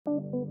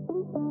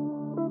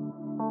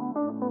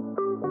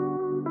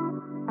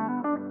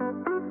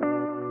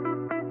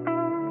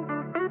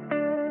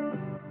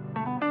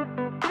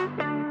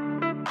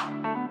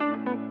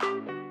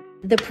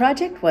The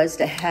project was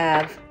to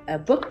have a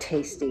book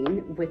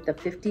tasting with the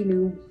 50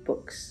 new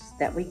books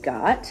that we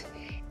got.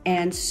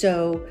 And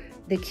so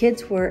the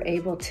kids were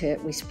able to,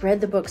 we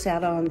spread the books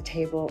out on the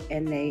table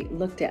and they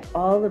looked at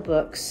all the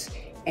books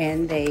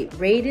and they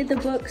rated the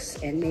books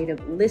and made a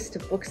list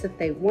of books that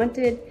they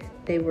wanted.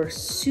 They were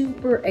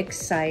super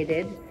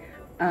excited.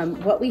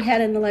 What we had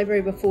in the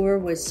library before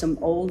was some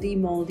oldie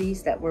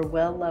moldies that were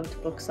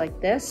well-loved books like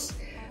this,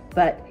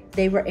 but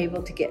they were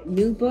able to get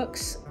new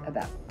books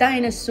about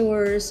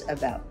dinosaurs,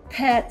 about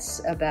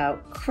pets,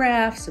 about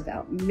crafts,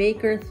 about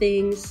maker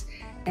things,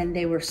 and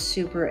they were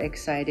super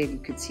excited. You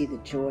could see the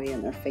joy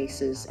in their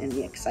faces and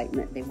the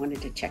excitement. They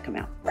wanted to check them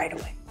out right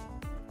away.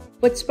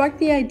 What sparked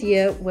the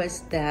idea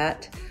was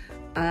that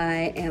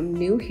I am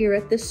new here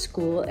at this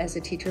school as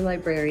a teacher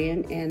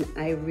librarian, and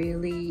I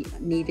really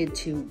needed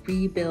to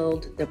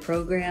rebuild the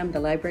program, the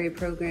library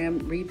program,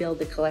 rebuild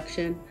the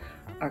collection.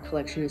 Our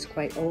collection is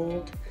quite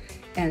old.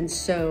 And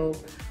so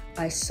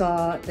I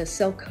saw the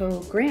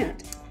SELCO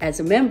grant.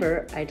 As a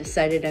member, I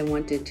decided I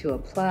wanted to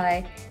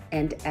apply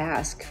and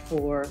ask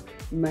for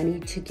money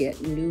to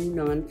get new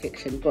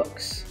nonfiction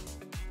books.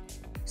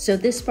 So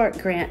this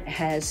Spark grant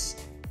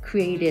has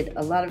created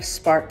a lot of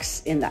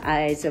sparks in the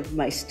eyes of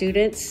my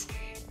students,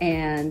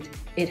 and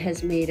it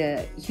has made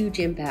a huge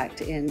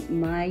impact in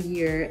my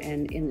year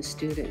and in the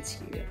students'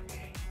 year.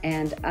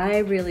 And I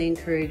really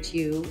encourage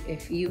you,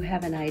 if you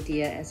have an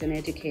idea as an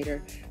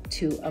educator,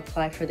 to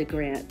apply for the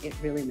grant. It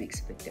really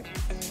makes a big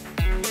difference.